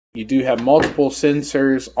You do have multiple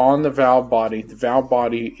sensors on the valve body. The valve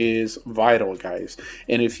body is vital, guys.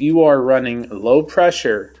 And if you are running low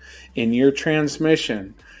pressure in your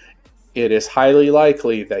transmission, it is highly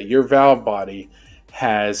likely that your valve body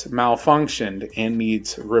has malfunctioned and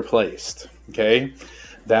needs replaced. Okay,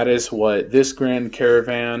 that is what this Grand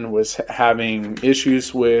Caravan was having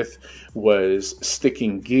issues with, was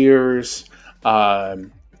sticking gears.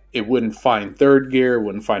 It wouldn't find third gear,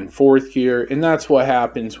 wouldn't find fourth gear, and that's what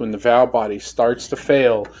happens when the valve body starts to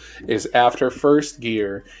fail. Is after first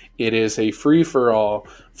gear, it is a free-for-all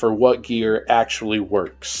for what gear actually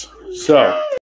works. So